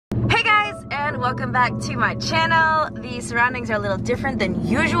welcome back to my channel. The surroundings are a little different than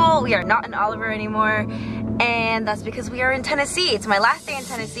usual. We are not in Oliver anymore, and that's because we are in Tennessee. It's my last day in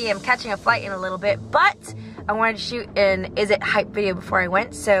Tennessee. I'm catching a flight in a little bit, but I wanted to shoot an Is It Hype video before I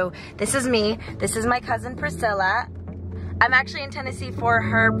went. So this is me. This is my cousin Priscilla. I'm actually in Tennessee for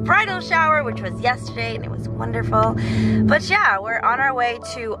her bridal shower, which was yesterday, and it was wonderful. But yeah, we're on our way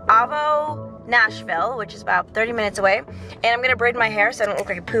to Avo, Nashville, which is about 30 minutes away. And I'm gonna braid my hair so I don't look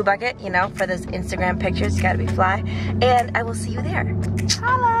like a poo bucket, you know, for those Instagram pictures, you gotta be fly. And I will see you there.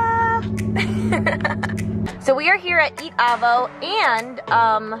 Holla! So we are here at Eat Avo, and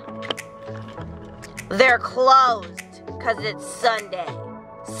they're closed because it's Sunday.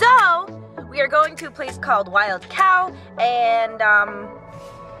 So we are going to a place called Wild Cow, and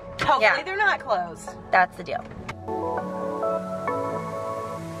hopefully yeah, they're not closed. That's the deal.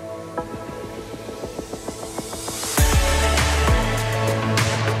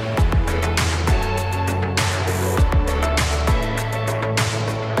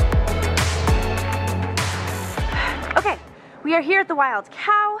 Okay, we are here at the Wild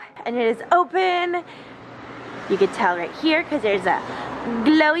Cow, and it is open. You can tell right here because there's a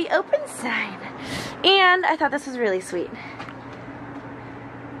glowy open sign. And I thought this was really sweet.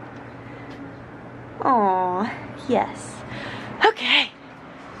 Oh, yes. Okay.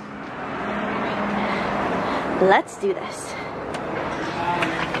 Let's do this.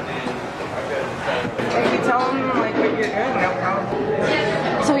 Can you tell them like what you're doing?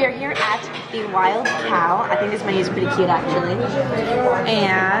 So we are here at the Wild Cow. I think this menu is pretty cute actually.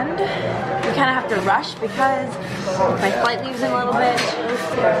 And we kind of have to rush because my flight leaves in a little bit.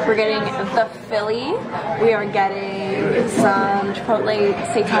 We're getting the Philly. We are getting some Chipotle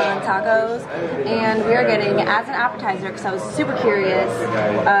seitan tacos. And we are getting, as an appetizer, because I was super curious,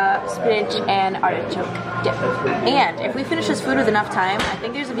 spinach and artichoke dip. And if we finish this food with enough time, I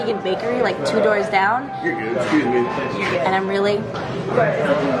think there's a vegan bakery like 2 doors down. You're good, excuse me. And I'm really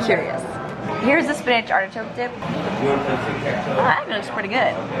curious. Here's the spinach artichoke dip. That looks pretty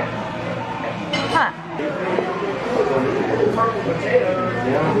good. Huh.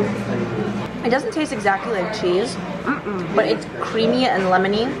 It doesn't taste exactly like cheese, but it's creamy and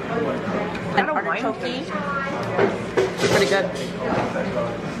lemony and artichoke-y. It's pretty good.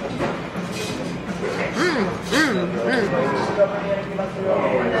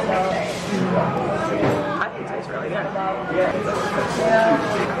 I think it tastes really good.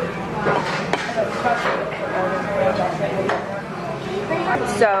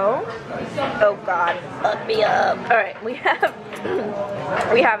 So, oh God, fuck me up. All right, we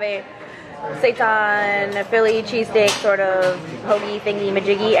have a seitan Philly cheesesteak sort of hoagie thingy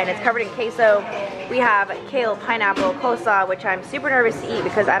majiggy, and it's covered in queso. We have kale, pineapple, coleslaw, which I'm super nervous to eat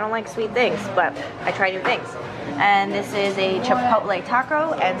because I don't like sweet things, but I try new things. And this is a chipotle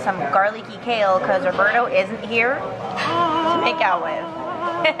taco and some garlicky kale because Roberto isn't here to make out with.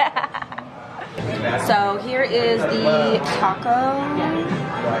 So here is the taco.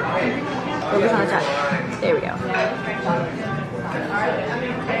 Focus on the top. There we go.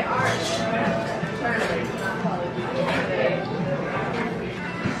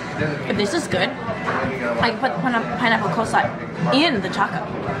 If this is good, I can put the pineapple coleslaw in the taco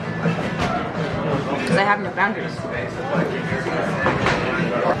because I have no boundaries.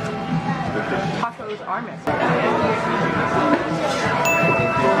 Tacos are missing.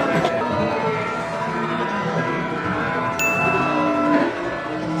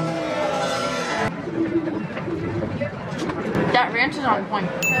 That ranch is on point.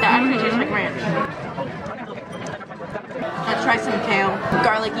 That actually tastes like ranch. Let's try some kale.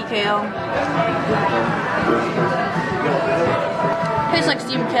 Garlicky kale. Tastes like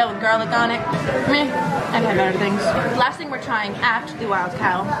steamed kale with garlic on it. Meh. I've had better things. Last thing we're trying at the Wild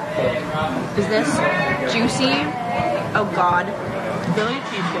Cow is this juicy, oh God, Philly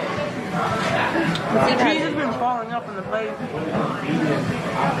cheesesteak. The cheese has been falling off on the plate.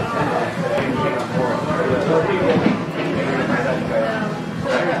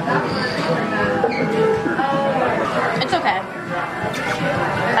 It's okay.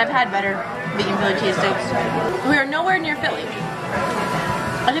 I've had better vegan Philly cheesesteaks. We are nowhere near Philly.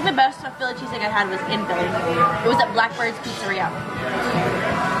 I think the best Philly cheesesteak I had was in Philly. It was at Blackbird's Pizzeria.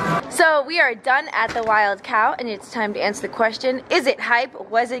 So we are done at the Wild Cow, and it's time to answer the question: is it hype?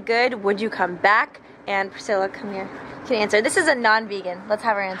 Was it good? Would you come back? And Priscilla, come here. You can answer. This is a non-vegan. Let's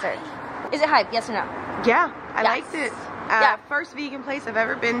have her answer. Is it hype? Yes or no? Yeah, I Yes. liked it. Yeah. First vegan place I've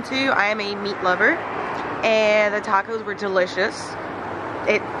ever been to. I am a meat lover, and the tacos were delicious.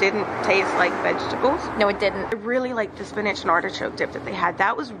 it didn't taste like vegetables. No, it didn't. I really liked the spinach and artichoke dip that they had.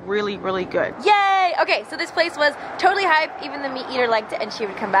 That was really, really good. Yay! Okay, so this place was totally hype. Even the meat eater liked it and she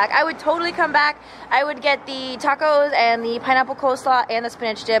would come back. I would totally come back. I would get the tacos and the pineapple coleslaw and the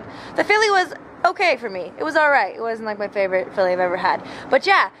spinach dip. The Philly was okay for me. It was alright. It wasn't like my favorite Philly I've ever had. But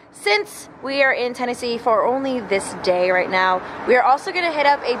yeah, since we are in Tennessee for only this day right now, we are also going to hit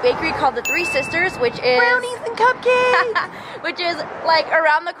up a bakery called the Three Sisters, which is... brownies and cupcakes! which is like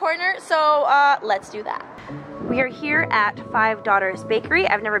around the corner, so let's do that. We are here at Five Daughters Bakery.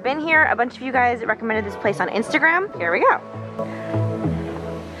 I've never been here. A bunch of you guys recommended this place on Instagram. Here we go.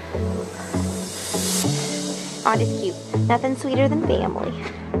 Oh, it's cute. Nothing sweeter than family.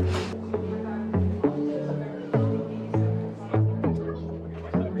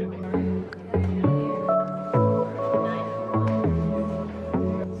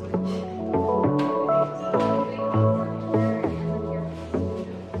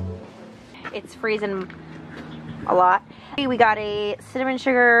 It's freezing a lot. We got a cinnamon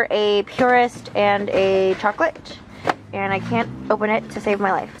sugar, a purist, and a chocolate. And I can't open it to save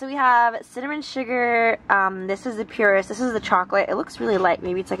my life. So we have cinnamon sugar, this is the purist, this is the chocolate. It looks really light,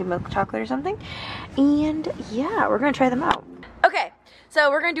 maybe it's like a milk chocolate or something. And yeah, we're gonna try them out. Okay,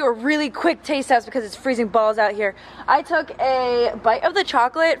 so we're gonna do a really quick taste test because it's freezing balls out here. I took a bite of the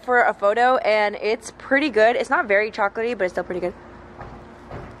chocolate for a photo and it's pretty good. It's not very chocolatey, but it's still pretty good.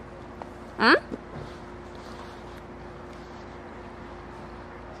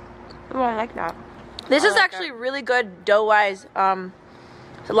 Oh, I like that. This is actually really good dough-wise. A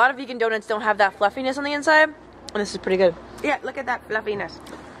lot of vegan donuts don't have that fluffiness on the inside, and this is pretty good. Yeah, look at that fluffiness.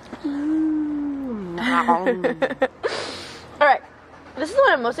 Alright, this is the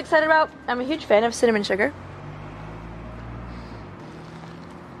one I'm most excited about. I'm a huge fan of cinnamon sugar.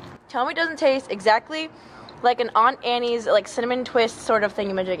 Tell me it doesn't taste exactly like an Aunt Annie's like cinnamon twist sort of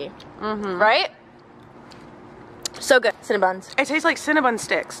thingamajiggy. Right? So good. Cinnabons. It tastes like Cinnabon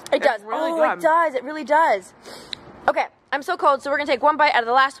sticks. It does. Really good. It does. It really does. Okay, I'm so cold, so we're gonna take one bite out of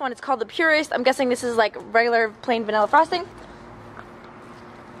the last one. It's called the Purist. I'm guessing this is like regular plain vanilla frosting.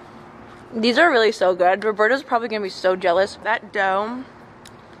 These are really so good. Roberta's probably gonna be so jealous. That dough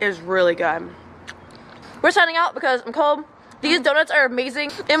is really good. We're signing out because I'm cold. These donuts are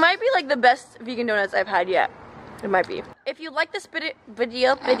amazing. It might be like the best vegan donuts I've had yet. It might be. If you like this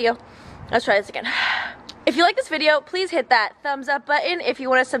video, let's try this again. If you like this video, please hit that thumbs up button. If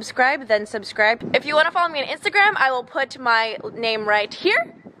you want to subscribe, then subscribe. If you want to follow me on Instagram, I will put my name right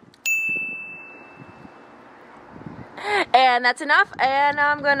here. And that's enough. And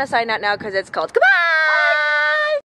I'm going to sign out now because it's cold. Goodbye!